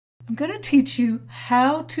I'm going to teach you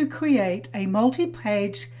how to create a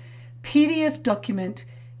multi-page PDF document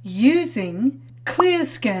using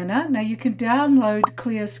ClearScanner. Now you can download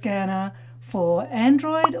ClearScanner for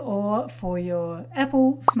Android or for your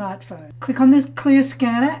Apple smartphone. Click on this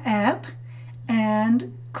ClearScanner app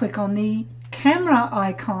and click on the camera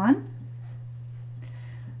icon.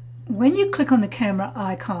 When you click on the camera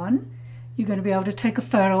icon, you're going to be able to take a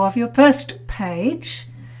photo of your first page,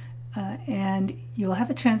 and you'll have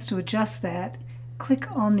a chance to adjust that. Click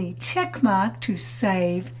on the check mark to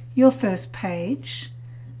save your first page.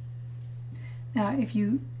 Now if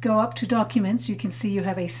you go up to documents, you can see you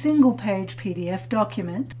have a single page PDF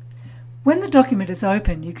document. When the document is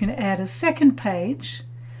open, you can add a second page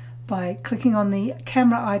by clicking on the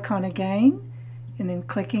camera icon again and then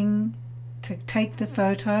clicking to take the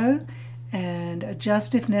photo and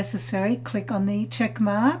adjust if necessary. Click on the check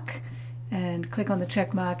mark and click on the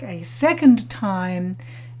check mark a second time,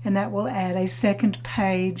 and that will add a second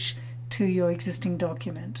page to your existing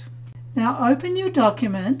document. Now open your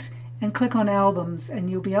document and click on albums, and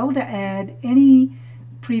you'll be able to add any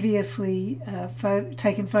previously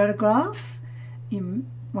taken photograph.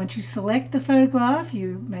 Once you select the photograph,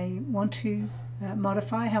 you may want to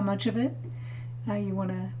modify how much of it you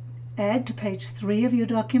want to add to page 3 of your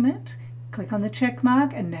document. Click on the check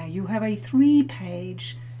mark, and now you have a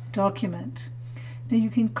 3-page document. Now you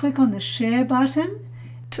can click on the share button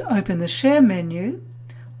to open the share menu,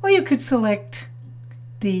 or you could select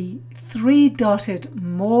the 3-dotted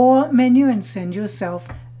more menu and send yourself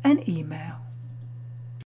an email.